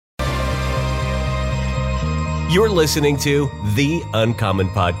You're listening to The Uncommon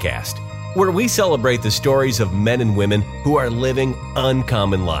Podcast, where we celebrate the stories of men and women who are living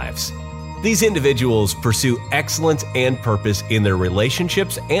uncommon lives. These individuals pursue excellence and purpose in their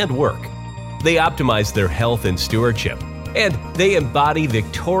relationships and work. They optimize their health and stewardship, and they embody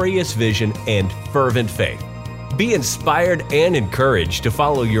victorious vision and fervent faith. Be inspired and encouraged to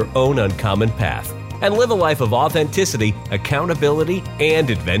follow your own uncommon path and live a life of authenticity, accountability, and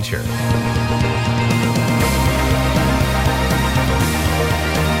adventure.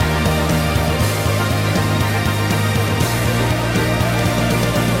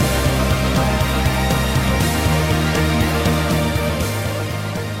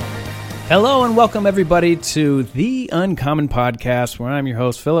 Hello and welcome everybody to The Uncommon Podcast, where I'm your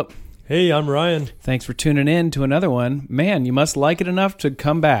host, Philip. Hey, I'm Ryan. Thanks for tuning in to another one. Man, you must like it enough to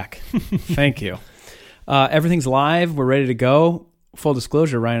come back. Thank you. Everything's live. We're ready to go. Full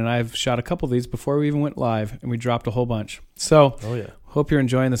disclosure, Ryan and I have shot a couple of these before we even went live, and we dropped a whole bunch. So, hope you're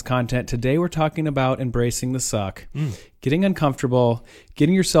enjoying this content. Today we're talking about embracing the suck, getting uncomfortable,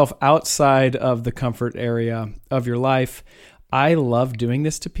 getting yourself outside of the comfort area of your life. I love doing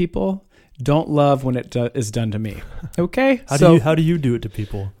this to people. Don't love when it is done to me. Okay? How do you do it to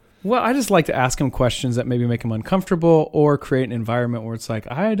people? Well, I just like to ask them questions that maybe make them uncomfortable or create an environment where it's like,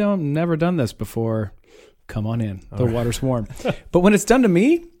 never done this before. Come on in. The water's warm. But when it's done to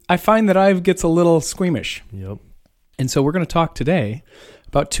me, I find that I gets a little squeamish. Yep. And so we're going to talk today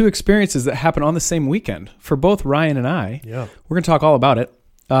about two experiences that happen on the same weekend for both Ryan and I. Yeah. We're going to talk all about it.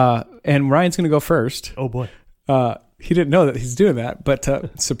 And Ryan's going to go first. Oh, boy. He didn't know that he's doing that,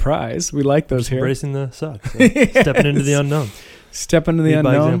 but surprise. We like those here. Embracing the suck. So stepping into the unknown. Step into the Lead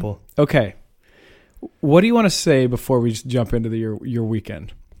unknown. by example. Okay. What do you want to say before we just jump into your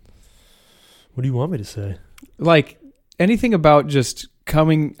weekend? What do you want me to say? Like anything about just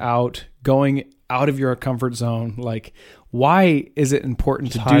coming out, going out of your comfort zone. Like, why is it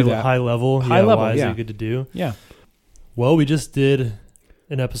important Just to do that? High level. Why is it good to do? Yeah. Well, we just did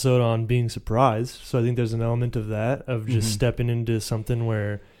an episode on being surprised. So I think there's an element of that, of just stepping into something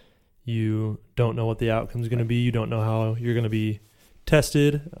where you don't know what the outcome is going to be. You don't know how you're going to be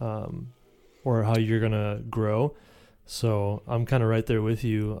tested or how you're going to grow. So I'm kind of right there with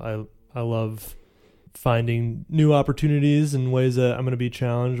you. I love finding new opportunities and ways that I'm going to be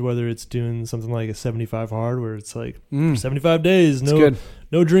challenged, whether it's doing something like a 75 hard where it's like 75 days,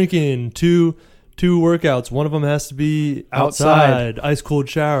 no drinking, two workouts. One of them has to be outside. Ice cold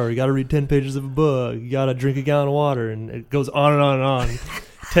shower. You got to read 10 pages of a book. You got to drink a gallon of water, and it goes on and on and on.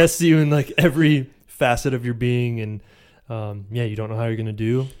 Tests you in like every facet of your being, and you don't know how you're going to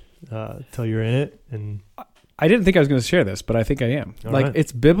do till you're in it. And I didn't think I was going to share this, but I think I am. Right.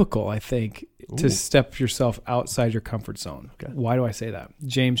 It's biblical, I think, to step yourself outside your comfort zone. Okay. Why do I say that?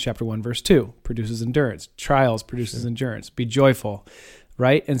 James chapter 1, verse 2 produces endurance. Trials produces endurance. Be joyful,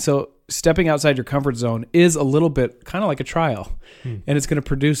 right? And so stepping outside your comfort zone is a little bit kind of like a trial, and it's going to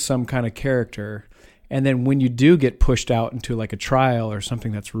produce some kind of character. And then when you do get pushed out into like a trial or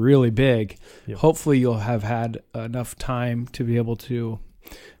something that's really big, hopefully you'll have had enough time to be able to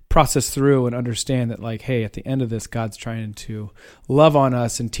process through and understand that, like, hey, at the end of this, God's trying to love on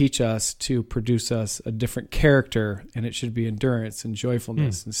us and teach us to produce us a different character, and it should be endurance and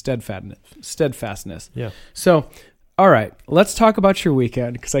joyfulness and steadfastness. Yeah. So, all right, let's talk about your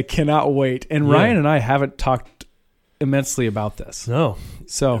weekend, because I cannot wait. And Ryan and I haven't talked immensely about this. No.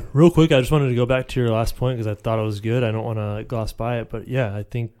 So real quick, I just wanted to go back to your last point because I thought it was good. I don't want to gloss by it, but yeah, I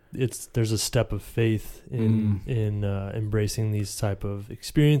think there's a step of faith in embracing these type of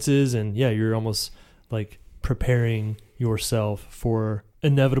experiences, and you're almost like preparing yourself for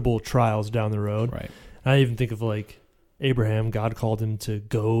inevitable trials down the road. Right. I even think of like Abraham. God called him to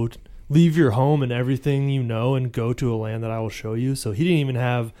go, leave your home and everything you know, and go to a land that I will show you. So he didn't even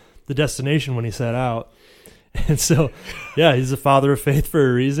have the destination when he set out. And so, he's a father of faith for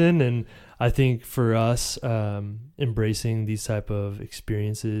a reason. And I think for us, embracing these type of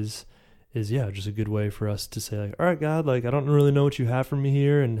experiences is, just a good way for us to say, like, all right, God, like, I don't really know what you have for me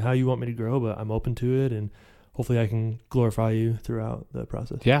here and how you want me to grow, but I'm open to it. And hopefully I can glorify you throughout the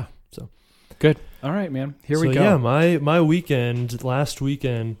process. Yeah. So good. All right, man. Here we go. Yeah, my weekend, last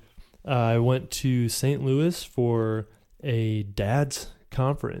weekend, I went to St. Louis for a dad's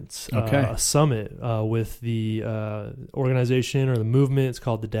conference, a summit with the organization or the movement. It's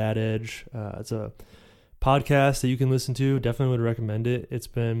called the Dad Edge. It's a podcast that you can listen to. Definitely would recommend it. It's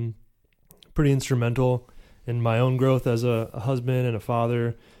been pretty instrumental in my own growth as a husband and a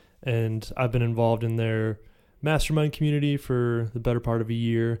father, and I've been involved in their mastermind community for the better part of a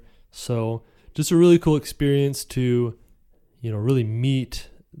year. So just a really cool experience to, really meet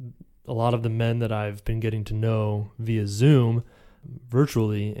a lot of the men that I've been getting to know via Zoom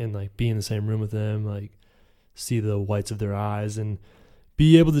virtually and like be in the same room with them, like see the whites of their eyes and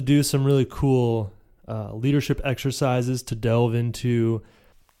be able to do some really cool leadership exercises to delve into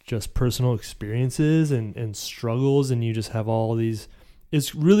just personal experiences and struggles. And you just have all these,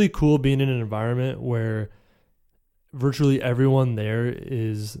 it's really cool being in an environment where virtually everyone there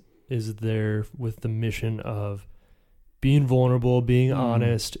is there with the mission of being vulnerable, being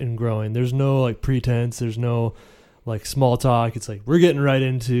honest, and growing. There's no like pretense. There's no like small talk. It's like we're getting right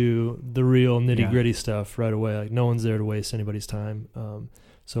into the real nitty gritty stuff right away. Like no one's there to waste anybody's time.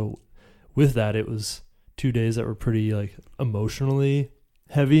 So with that, it was 2 days that were pretty like emotionally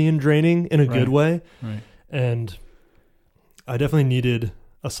heavy and draining in a good way. Right. And I definitely needed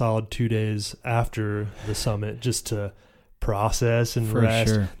a solid 2 days after the summit just to process and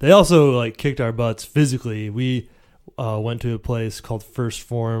rest. Sure. They also like kicked our butts physically. We went to a place called First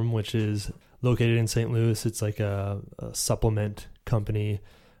Form, which is located in St. Louis. It's like a supplement company,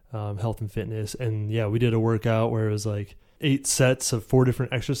 health and fitness. And yeah, we did a workout where it was like 8 sets of 4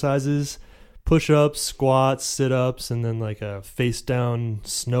 different exercises, push-ups, squats, sit-ups, and then like a face-down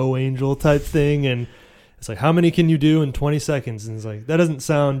snow angel type thing. And it's like, how many can you do in 20 seconds? And it's like, that doesn't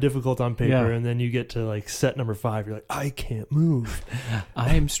sound difficult on paper. Yeah. And then you get to like set number 5. You're like, I can't move.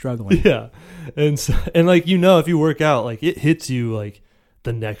 I am struggling. Yeah. And so, and like, you know, if you work out, like it hits you like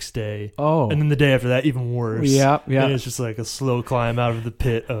the next day. Oh. And then the day after that, even worse. Yeah. Yeah. And it's just like a slow climb out of the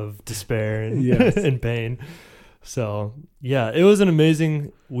pit of despair and, and pain. So yeah, it was an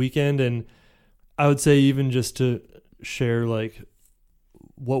amazing weekend. And I would say even just to share like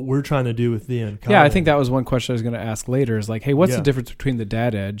what we're trying to do with the Uncommon. Yeah, I think that was one question I was going to ask later is like, hey, what's the difference between the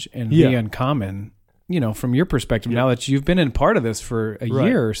Dad Edge and the Uncommon, you know, from your perspective now that you've been in part of this for a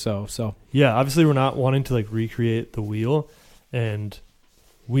year or so. So yeah, obviously we're not wanting to like recreate the wheel, and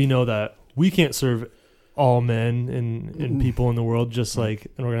we know that we can't serve all men and people in the world, just like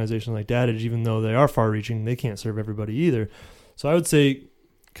an organization like Dad Edge, even though they are far reaching, they can't serve everybody either. So I would say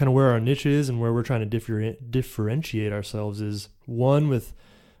kind of where our niche is and where we're trying to differentiate ourselves is one with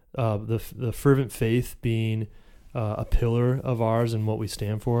the fervent faith being a pillar of ours and what we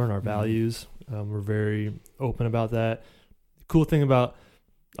stand for and our values. We're very open about that. The cool thing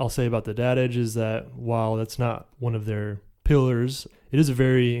I'll say about the Dad Edge is that while that's not one of their pillars, it is a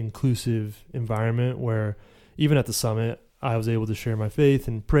very inclusive environment where even at the summit, I was able to share my faith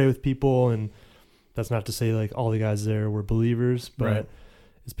and pray with people. And that's not to say like all the guys there were believers, but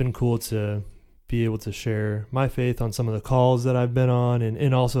it's been cool to be able to share my faith on some of the calls that I've been on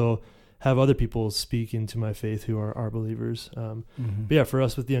and also have other people speak into my faith who are believers. But yeah, for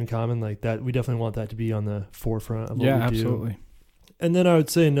us with the Uncommon, like that, we definitely want that to be on the forefront of what we do. Yeah, absolutely. And then I would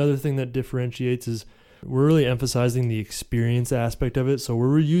say another thing that differentiates is we're really emphasizing the experience aspect of it. So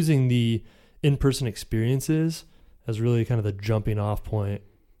we're using the in-person experiences as really kind of the jumping off point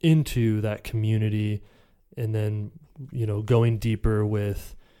into that community, and then, you know, going deeper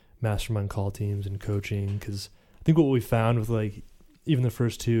with mastermind call teams and coaching. Because I think what we found with like even the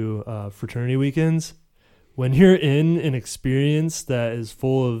first 2 fraternity weekends, when you're in an experience that is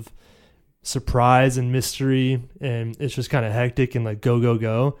full of surprise and mystery and it's just kind of hectic and like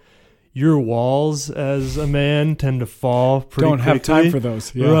go, your walls as a man tend to fall pretty quickly. Don't have time for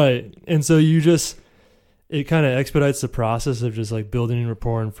those. Yeah. Right. And so it kind of expedites the process of just like building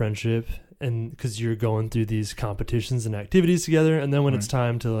rapport and friendship, and because you're going through these competitions and activities together. And then when it's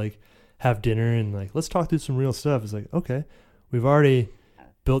time to like have dinner and like, let's talk through some real stuff, it's like, okay, we've already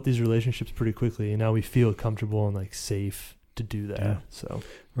built these relationships pretty quickly and now we feel comfortable and like safe to do that. Yeah. So,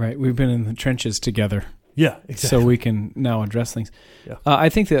 right. We've been in the trenches together. Yeah, exactly. So we can now address things. Yeah. I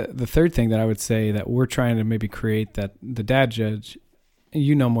think that the third thing that I would say that we're trying to maybe create, that the Dad Edge,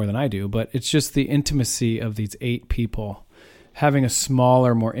 you know more than I do, but it's just the intimacy of these 8 people, having a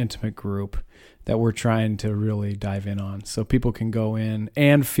smaller, more intimate group that we're trying to really dive in on. So people can go in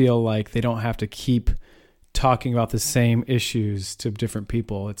and feel like they don't have to keep talking about the same issues to different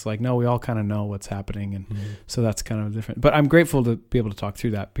people. It's like, no, we all kind of know what's happening. And so that's kind of different. But I'm grateful to be able to talk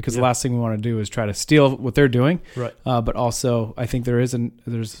through that, because the last thing we want to do is try to steal what they're doing. Right. But also I think there's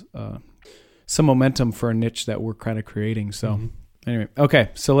some momentum for a niche that we're kind of creating. So anyway, okay.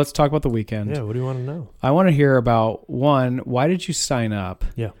 So let's talk about the weekend. Yeah. What do you want to know? I want to hear about, one, why did you sign up?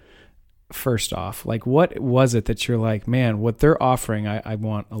 Yeah. First off, like what was it that you're like, man, what they're offering, I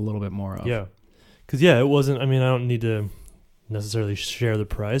want a little bit more of. Yeah. Because, it wasn't, I mean, I don't need to necessarily share the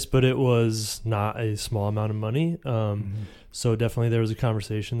price, but it was not a small amount of money. So definitely there was a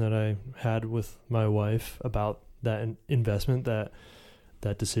conversation that I had with my wife about that investment, that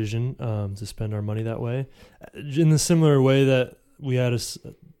decision to spend our money that way. In the similar way that we had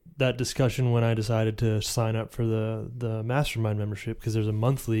that discussion when I decided to sign up for the mastermind membership, because there's a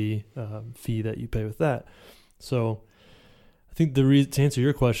monthly fee that you pay with that. So I think to answer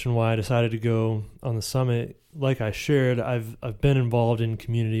your question, why I decided to go on the summit, like I shared, I've been involved in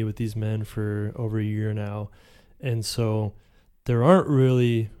community with these men for over a year now. And so there aren't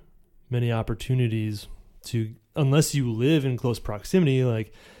really many opportunities to, unless you live in close proximity,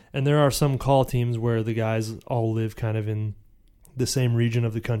 like, and there are some call teams where the guys all live kind of in the same region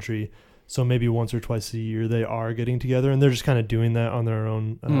of the country. So maybe once or twice a year they are getting together, and they're just kind of doing that on their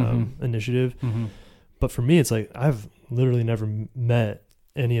own initiative. Mm-hmm. But for me, it's like I've literally never met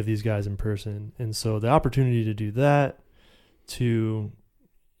any of these guys in person. And so the opportunity to do that, to,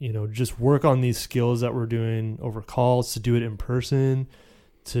 you know, just work on these skills that we're doing over calls, to do it in person,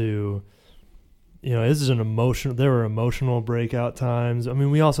 to, you know, there were emotional breakout times. I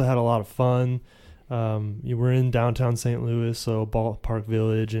mean, we also had a lot of fun. We're in downtown St. Louis, so Ballpark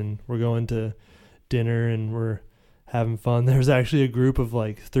Village, and we're going to dinner and we're having fun. There's actually a group of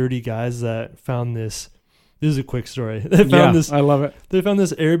like 30 guys that found this. This is a quick story. They found this. I love it. They found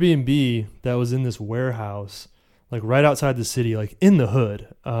this Airbnb that was in this warehouse, like right outside the city, like in the hood.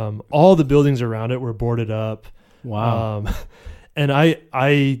 All the buildings around it were boarded up. Wow. And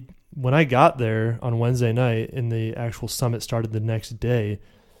I when I got there on Wednesday night and the actual summit started the next day,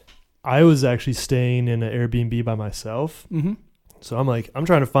 I was actually staying in an Airbnb by myself. Mm-hmm. So I'm like, I'm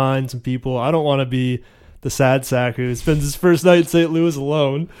trying to find some people. I don't want to be the sad sack who spends his first night in St. Louis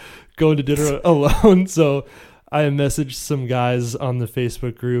alone, going to dinner alone. So I messaged some guys on the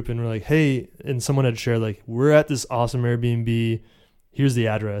Facebook group and we're like, hey, and someone had shared like, we're at this awesome Airbnb. Here's the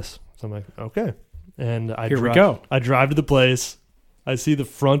address. So I'm like, okay. And I drive to the place. I see the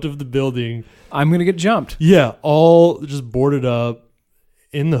front of the building. I'm going to get jumped. Yeah. All just boarded up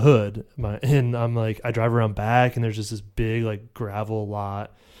in the hood. And I'm like, I drive around back and there's just this big like gravel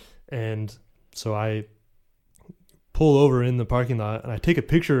lot. And so I pull over in the parking lot and I take a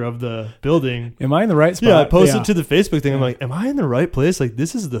picture of the building. Am I in the right spot? Yeah, I post it to the Facebook thing. I'm like, am I in the right place? Like,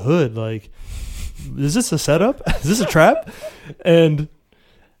 this is the hood. Like, is this a setup? Is this a trap? And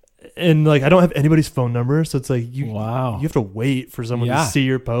like, I don't have anybody's phone number. So it's like, you have to wait for someone to see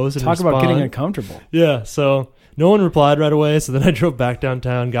your post and respond. About getting uncomfortable. Yeah. So no one replied right away. So then I drove back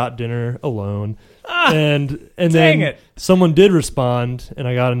downtown, got dinner alone. And then someone did respond and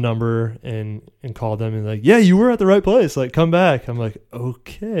I got a number and called them and like, yeah, you were at the right place. Like, come back. I'm like,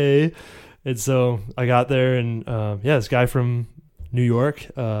 okay. And so I got there and, this guy from New York,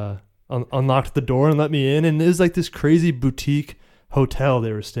 unlocked the door and let me in. And it was like this crazy boutique hotel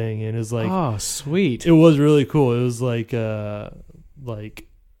they were staying in. It was like, oh, sweet. It was really cool. It was like I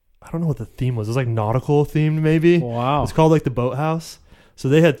don't know what the theme was. It was like nautical themed maybe. Wow. It's called like the Boathouse. So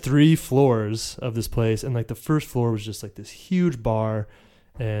they had 3 floors of this place, and like the first floor was just like this huge bar.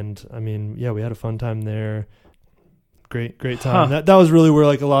 And I mean, yeah, we had a fun time there. Great time. That was really where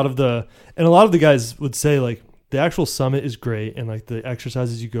like a lot of the guys would say like the actual summit is great and like the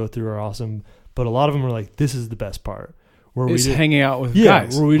exercises you go through are awesome, but a lot of them were like, this is the best part. Where we hanging out with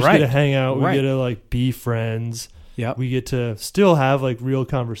guys. Where we just get to hang out, we get to like be friends. Yeah, we get to still have like real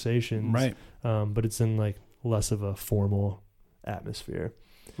conversations. Right. But it's in like less of a formal atmosphere.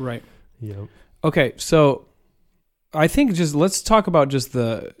 Right. Yeah. Okay, so I think let's talk about just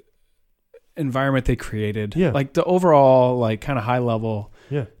the environment they created. Yeah. Like the overall, like kind of high level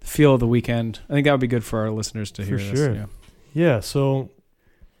feel of the weekend. I think that would be good for our listeners to hear this. Sure. Yeah. So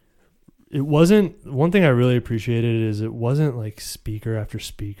it wasn't, one thing I really appreciated is it wasn't like speaker after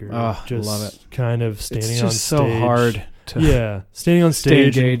speaper. Just love it. Kind of standing on stage. It's just so hard to standing on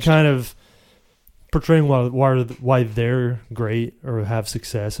stage and kind of portraying why they're great or have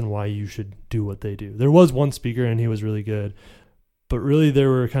success and why you should do what they do. There was one speaker and he was really good, but really there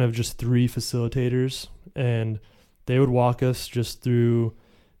were kind of just 3 facilitators and they would walk us just through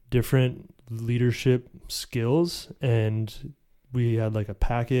different leadership skills. And we had like a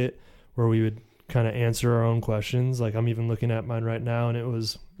packet where we would kind of answer our own questions. Like I'm even looking at mine right now and it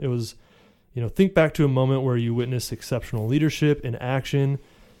was, think back to a moment where you witnessed exceptional leadership in action.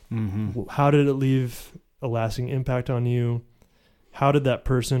 Mm-hmm. How did it leave a lasting impact on you? How did that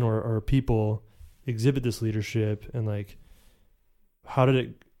person or people exhibit this leadership? And like, how did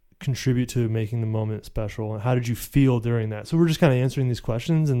it contribute to making the moment special? And how did you feel during that? So we're just kind of answering these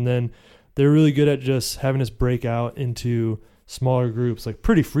questions. And then they're really good at just having us break out into smaller groups, like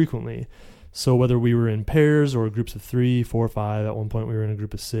pretty frequently. So whether we were in pairs or groups of 3, 4, 5, at one point we were in a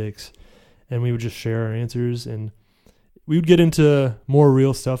group of 6, and we would just share our answers. And we would get into more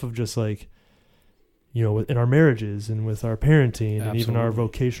real stuff of just like, in our marriages and with our parenting and even our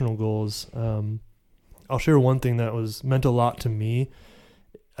vocational goals. I'll share one thing that meant a lot to me.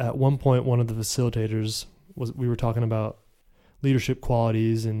 at one point, one of the facilitators we were talking about leadership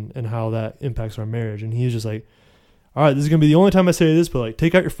qualities and how that impacts our marriage. And he was just like, all right, this is going to be the only time I say this, but like,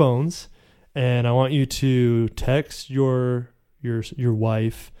 take out your phones and I want you to text your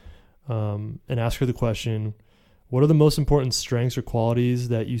wife, and ask her the question, what are the most important strengths or qualities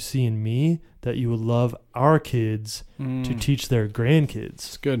that you see in me that you would love our kids to teach their grandkids?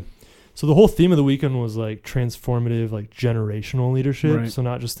 It's good. So the whole theme of the weekend was like transformative, like generational leadership. Right. So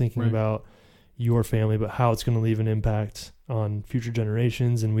not just thinking about your family, but how it's going to leave an impact on future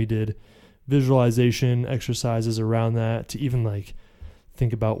generations. And we did visualization exercises around that to even like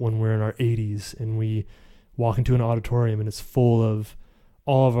think about when we're in our 80s and we walk into an auditorium and it's full of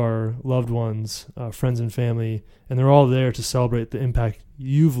all of our loved ones, friends and family, and they're all there to celebrate the impact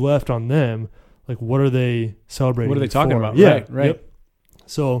you've left on them. Like, what are they celebrating? What are they talking about? Yeah, right. Yep.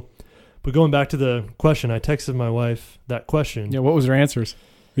 So, but going back to the question, I texted my wife that question. Yeah, what was her answers?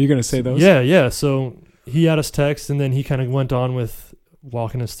 Are you going to say those? Yeah. So he had us text, and then he kind of went on with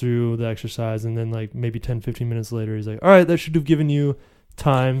walking us through the exercise, and then like maybe 10, 15 minutes later, he's like, all right, that should have given you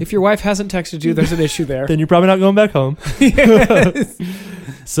time. If your wife hasn't texted you, there's an issue there. Then you're probably not going back home. Yes.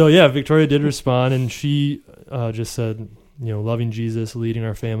 So yeah, Victoria did respond, and she just said, loving Jesus, leading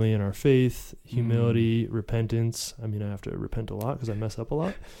our family in our faith, humility, repentance. I mean, I have to repent a lot because I mess up a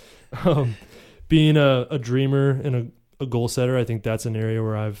lot. Being a dreamer and a goal setter, I think that's an area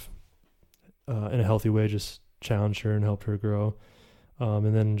where I've, in a healthy way, just challenged her and helped her grow.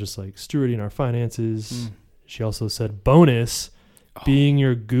 And then just like stewarding our finances. She also said, bonus, being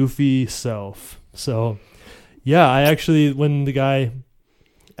your goofy self. So yeah, I actually, when the guy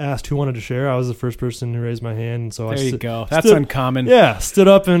asked who wanted to share, I was the first person to raise my hand. And so there you go. That's uncommon. Yeah. Stood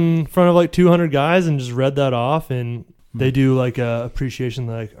up in front of like 200 guys and just read that off. And they do like a appreciation,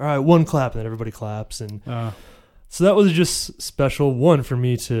 like, all right, one clap, and then everybody claps. And so that was just special, one, for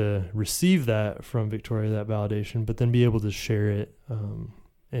me to receive that from Victoria, that validation, but then be able to share it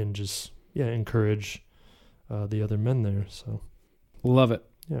and just, encourage the other men there. So love it.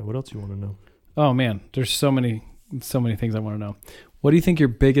 Yeah. What else you want to know? Oh man, there's so many things I want to know. What do you think your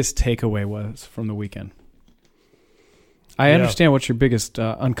biggest takeaway was from the weekend? I understand what your biggest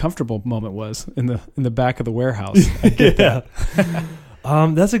uncomfortable moment was in the back of the warehouse. I get that.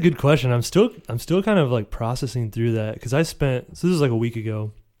 That's a good question. I'm still kind of like processing through that because so this was like a week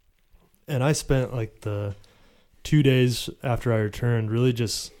ago, and I spent like the 2 days after I returned really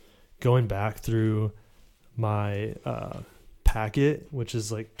just going back through my packet, which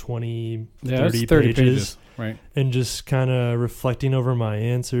is like 30 pages. Right. And just kind of reflecting over my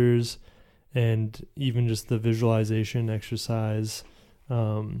answers and even just the visualization exercise.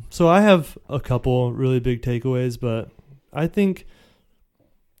 So I have a couple really big takeaways, but I think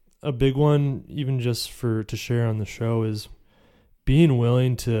a big one, even just to share on the show, is being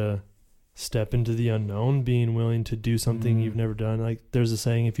willing to step into the unknown, being willing to do something you've never done. Like there's a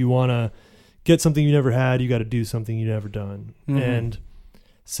saying, if you want to get something you never had, you got to do something you never done. And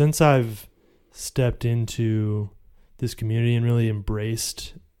since I've stepped into this community and really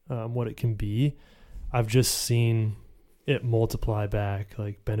embraced what it can be, I've just seen it multiply back,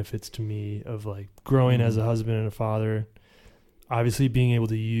 like benefits to me of like growing as a husband and a father, obviously being able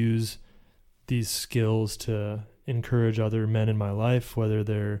to use these skills to encourage other men in my life, whether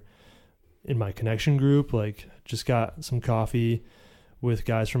they're in my connection group. Like just got some coffee with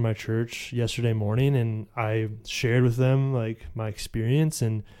guys from my church yesterday morning, and I shared with them like my experience,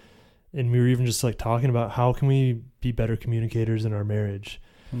 and we were even just like talking about how can we be better communicators in our marriage.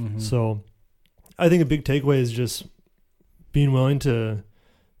 So I think a big takeaway is just being willing to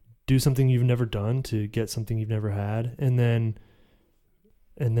do something you've never done, to get something you've never had. And then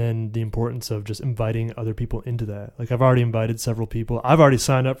the importance of just inviting other people into that. Like I've already invited several people. I've already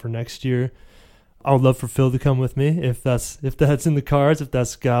signed up for next year. I would love for Phil to come with me if that's in the cards, if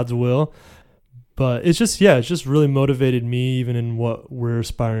that's God's will. But it's just really motivated me even in what we're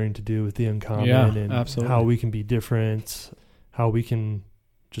aspiring to do with the Uncommon, and absolutely. How we can be different, how we can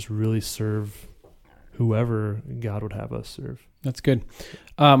just really serve whoever God would have us serve. That's good.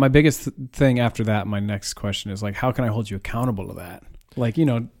 My biggest thing after that, my next question is like, how can I hold you accountable to that? Like,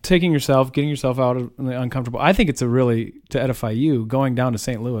 getting yourself out of the uncomfortable. I think it's to edify you, going down to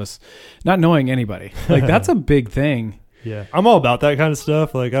St. Louis, not knowing anybody. Like that's a big thing. Yeah. I'm all about that kind of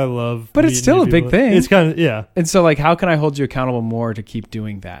stuff. Like I love, but it's still a big thing. It's kind of, yeah. And so like, how can I hold you accountable more to keep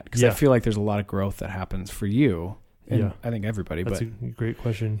doing that? Because I Yeah. feel like there's a lot of growth that happens for you. And Yeah. I think everybody, That's but a great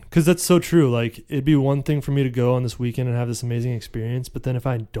question. Because that's so true. Like it'd be one thing for me to go on this weekend and have this amazing experience, but then if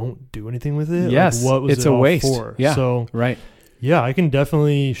I don't do anything with it, yes, like, what was it's it a all waste. for? Yeah. So right. yeah, I can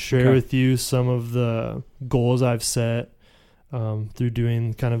definitely share Okay. with you some of the goals I've set through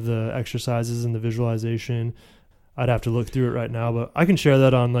doing kind of the exercises and the visualization. I'd have to look through it right now, but I can share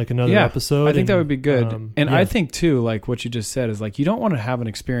that on like another episode. I think that would be good. I think too, like what you just said is like, you don't want to have an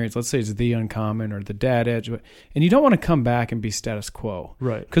experience, let's say it's the Uncommon or the Dad Edge, and you don't want to come back and be status quo.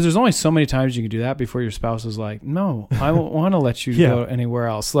 Right. Because there's only so many times you can do that before your spouse is like, no, I won't want to let you go anywhere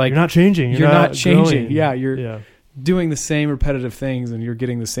else. Like, you're not changing. You're not changing. Growing. Yeah. You're doing the same repetitive things and you're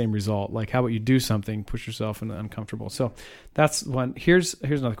getting the same result. Like, how about you do something, push yourself into uncomfortable? So that's one. Here's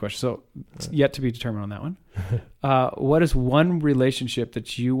another question. So it's yet to be determined on that one. What is one relationship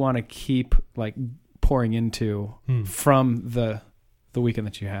that you want to keep like pouring into from the weekend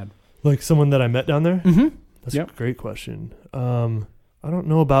that you had? Like someone that I met down there? Mm-hmm. That's a great question. I don't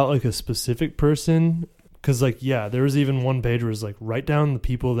know about like a specific person. Cause like, there was even one page where it's like, write down the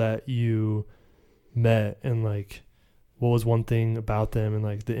people that you met and like what was one thing about them and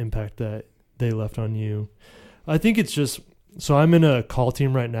like the impact that they left on you. I think it's just, so I'm in a call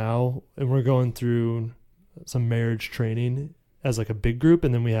team right now and we're going through some marriage training as like a big group,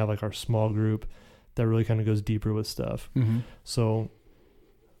 and then we have like our small group that really kind of goes deeper with stuff. So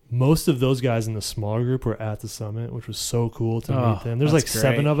most of those guys in the smaller group were at the summit, which was so cool to meet them. There's like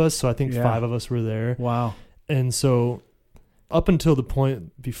 7 of us, so I think 5 of us were there. Wow. And so up until the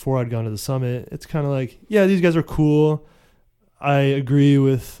point before I'd gone to the summit, it's kind of like, these guys are cool. I agree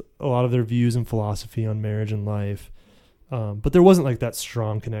with a lot of their views and philosophy on marriage and life. But there wasn't like that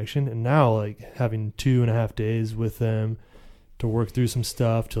strong connection. And now like having 2.5 days with them to work through some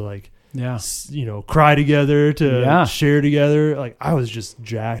stuff, to like, cry together, to share together. Like I was just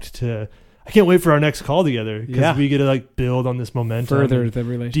jacked I can't wait for our next call together because we get to like build on this momentum, further the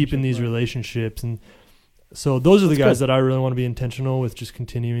relationship, deepen these relationships. And so those are the guys that I really want to be intentional with, just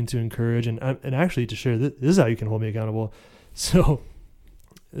continuing to encourage and actually to share. This is how you can hold me accountable. So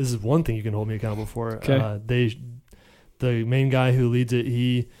this is one thing you can hold me accountable for. Okay. The main guy who leads it,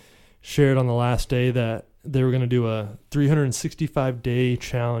 he shared on the last day that they were going to do a 365-day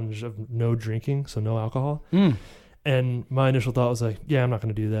challenge of no drinking, so no alcohol. And my initial thought was like, I'm not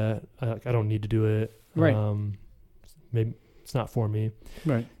going to do that. I don't need to do it. Right. Maybe it's not for me.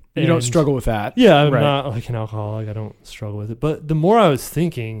 Right. You don't struggle with that. Yeah, I'm not like an alcoholic. I don't struggle with it. But the more I was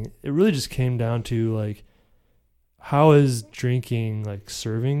thinking, it really just came down to like, how is drinking like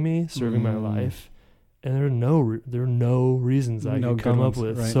serving my life? And there are no reasons I can come up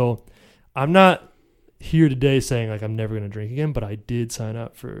with. Right. So I'm not here today saying like I'm never going to drink again, but I did sign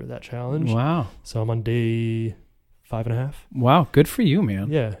up for that challenge. Wow. So I'm on day 5.5. Wow. Good for you, man.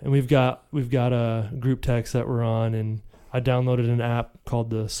 Yeah. And we've got a group text that we're on, and I downloaded an app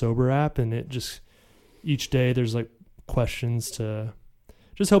called the Sober app, and it just, each day there's like questions to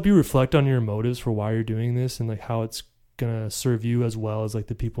just help you reflect on your motives for why you're doing this and like how it's going to serve you as well as like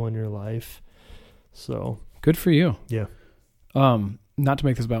the people in your life. So good for you. Yeah. Not to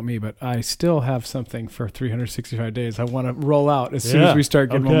make this about me, but I still have something for 365 days I want to roll out as soon as we start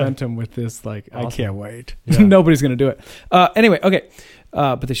getting momentum with this. Like, awesome. I can't wait. Yeah. Nobody's going to do it. Anyway. Okay.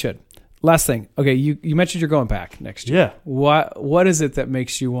 But they should. Last thing. Okay. You mentioned you're going back next year. Yeah. What is it that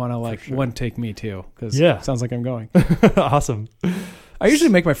makes you want to like, one, take me too? Cause it sounds like I'm going. Awesome. I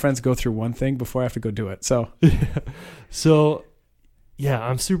usually make my friends go through one thing before I have to go do it. So,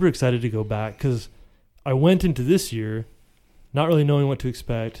 I'm super excited to go back because I went into this year not really knowing what to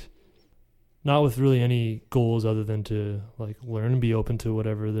expect, not with really any goals other than to like learn and be open to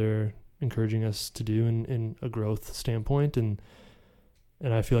whatever they're encouraging us to do in a growth standpoint. And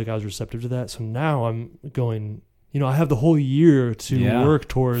I feel like I was receptive to that. So now I'm going, I have the whole year to work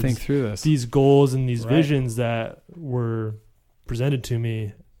towards think through these goals and these visions that were presented to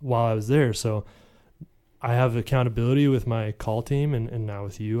me while I was there. So I have accountability with my call team and now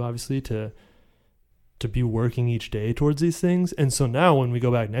with you, obviously, to be working each day towards these things. And so now when we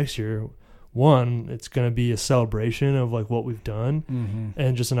go back next year, one, it's going to be a celebration of like what we've done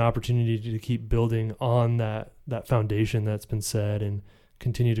and just an opportunity to keep building on that foundation that's been set and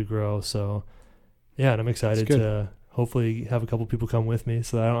continue to grow. So and I'm excited to hopefully have a couple people come with me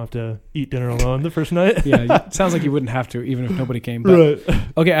so that I don't have to eat dinner alone the first night. It sounds like you wouldn't have to, even if nobody came. But,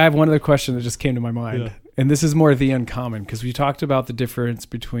 okay, I have one other question that just came to my mind. Yeah. And this is more the uncommon, because we talked about the difference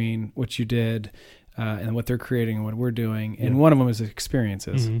between what you did and what they're creating and what we're doing. And one of them is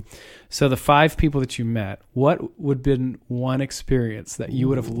experiences. So the 5 people that you met, what would have been one experience that you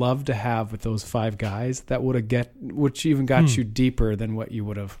would have loved to have with those 5 guys that which even got you deeper than what you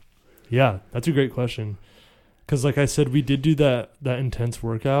would have? Yeah, that's a great question. Because like I said, we did do that intense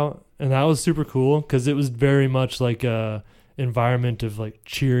workout, and that was super cool because it was very much like a environment of like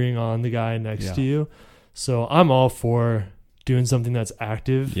cheering on the guy next to you. So I'm all for doing something that's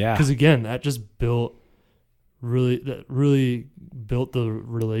active. Yeah. Because again, that just built really built the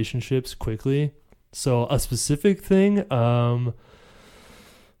relationships quickly. So a specific thing,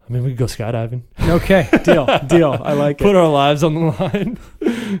 we could go skydiving. Okay, deal. I like it. Put our lives on the line.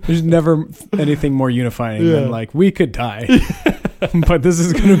 There's never anything more unifying than like, we could die, but this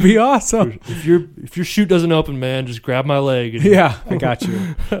is going to be awesome. If your chute doesn't open, man, just grab my leg. Yeah, I got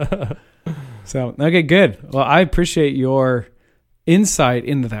you. So, okay, good. Well, I appreciate your insight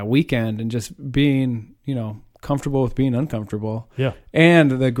into that weekend and just being, comfortable with being uncomfortable. Yeah.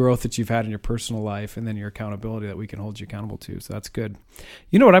 And the growth that you've had in your personal life, and then your accountability that we can hold you accountable to. So that's good.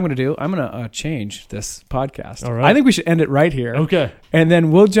 You know what I'm going to do? I'm going to change this podcast. All right. I think we should end it right here. Okay. And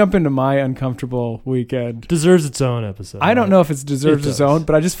then we'll jump into my uncomfortable weekend. Deserves its own episode. I don't know if it deserves its own,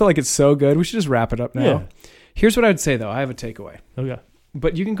 but I just feel like it's so good. We should just wrap it up now. Yeah. Here's what I would say, though. I have a takeaway. Okay.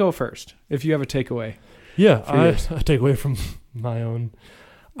 But you can go first if you have a takeaway. Yeah, I take away from my own.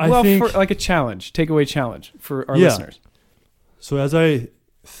 I think for like a takeaway challenge for our listeners. So as I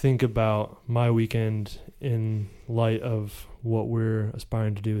think about my weekend in light of what we're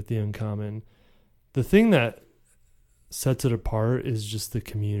aspiring to do with The Uncommon, the thing that sets it apart is just the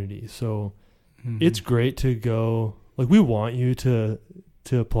community. So it's great to go, like, we want you to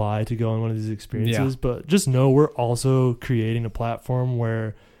apply to go on one of these experiences, but just know we're also creating a platform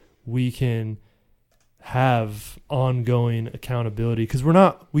where we can have ongoing accountability, because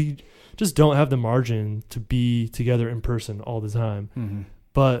we just don't have the margin to be together in person all the time.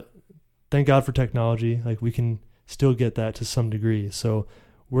 But thank God for technology. Like, we can still get that to some degree. So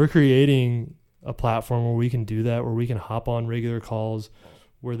we're creating a platform where we can do that, where we can hop on regular calls,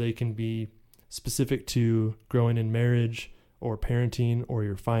 where they can be specific to growing in marriage or parenting or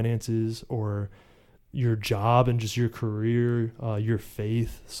your finances or your job and just your career, your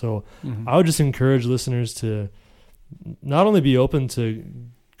faith. So I would just encourage listeners to not only be open to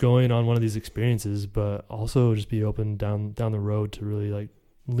going on one of these experiences, but also just be open down the road to really like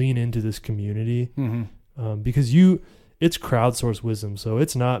lean into this community, because it's crowdsourced wisdom. So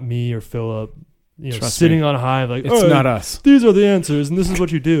it's not me or Philip, sitting on high like, it's not us. These are the answers, and this is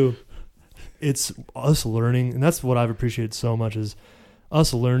what you do. It's us learning, and that's what I've appreciated so much, is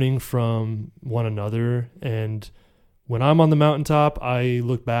us learning from one another. And when I'm on the mountaintop, I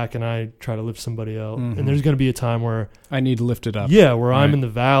look back and I try to lift somebody else. And there's going to be a time where I need to lift it up. Yeah, where I'm in the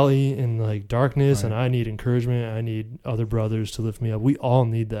valley in like darkness, and I need encouragement. I need other brothers to lift me up. We all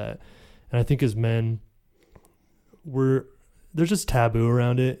need that. And I think as men, there's just taboo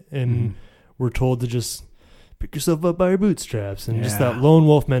around it, and we're told to just pick yourself up by your bootstraps, and just that lone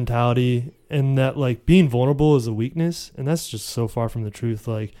wolf mentality, and that like being vulnerable is a weakness. And that's just so far from the truth.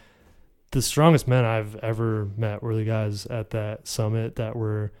 Like, the strongest men I've ever met were the guys at that summit that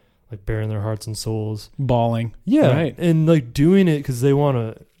were like bearing their hearts and souls, bawling. Yeah. Right. And like doing it because they want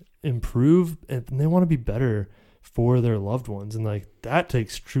to improve and they want to be better for their loved ones. And like that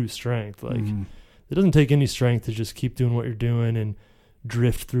takes true strength. Like it doesn't take any strength to just keep doing what you're doing and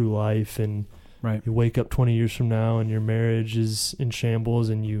drift through life. And you wake up 20 years from now and your marriage is in shambles,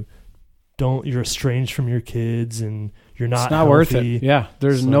 and you're estranged from your kids, and you're not it's not healthy. Worth it. Yeah.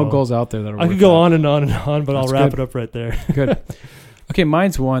 There's no goals out there that are worth it. I could go on and on and on, but I'll wrap it up right there. Good. Okay.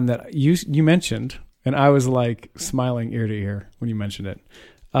 Mine's one that you mentioned, and I was like smiling ear to ear when you mentioned it.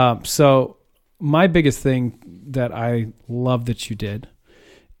 So my biggest thing that I love that you did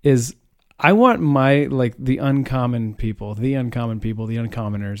is I want the uncommon people, the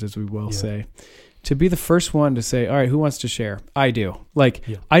uncommoners, as we will say, to be the first one to say, all right, who wants to share? I do.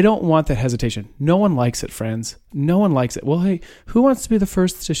 I don't want that hesitation. No one likes it, friends. No one likes it. Well, hey, who wants to be the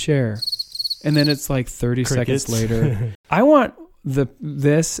first to share? And then it's like 30 seconds later. I want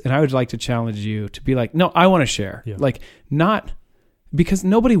this, and I would like to challenge you to be like, no, I want to share. Yeah. Like, not because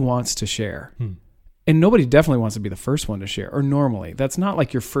nobody wants to share. And nobody definitely wants to be the first one to share, or normally. That's not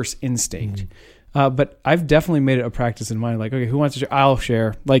like your first instinct. But I've definitely made it a practice in mind. Like, okay, who wants to share? I'll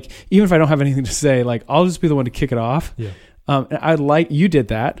share. Like, even if I don't have anything to say, like, I'll just be the one to kick it off. Yeah. And you did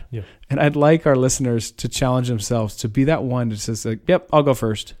that. Yeah. And I'd like our listeners to challenge themselves to be that one to just like, yep, I'll go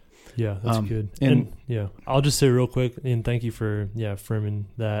first. Yeah, that's good. And I'll just say real quick, and thank you for affirming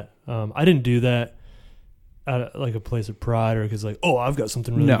that. I didn't do that at like a place of pride or because like, oh, I've got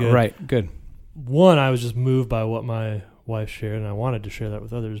something really good. Right, good. One, I was just moved by what my wife shared, and I wanted to share that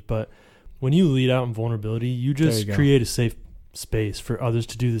with others. But when you lead out in vulnerability, you just create a safe space for others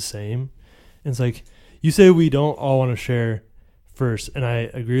to do the same. And it's like, you say we don't all want to share first, and I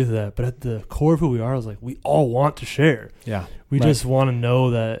agree with that. But at the core of who we are is like, we all want to share. Yeah. We just want to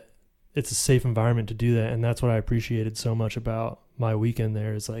know that it's a safe environment to do that. And that's what I appreciated so much about my weekend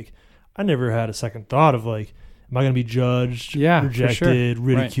there. Is like, I never had a second thought of like, am I going to be judged, rejected,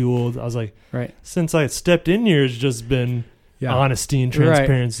 ridiculed? Right. I was like, since I stepped in here, it's just been honesty and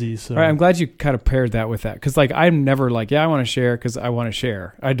transparency. So I'm glad you kind of paired that with that. Cause like, I'm never like, I want to share cause I want to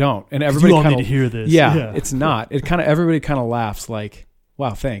share. I don't. And everybody you all need to hear this. Yeah. It's not, everybody kind of laughs like,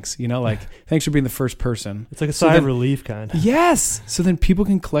 wow, thanks. Like, thanks for being the first person. It's like a sigh of relief kind of. Yes. So then people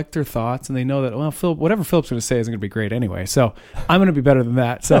can collect their thoughts and they know that, well, whatever Philip's going to say isn't going to be great anyway. So I'm going to be better than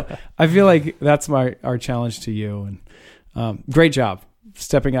that. So I feel like that's our challenge to you. And great job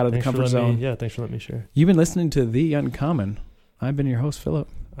stepping out of the comfort zone. Thanks for letting me share. You've been listening to The Uncommon. I've been your host, Philip.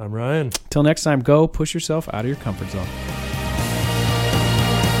 I'm Ryan. Till next time, go push yourself out of your comfort zone.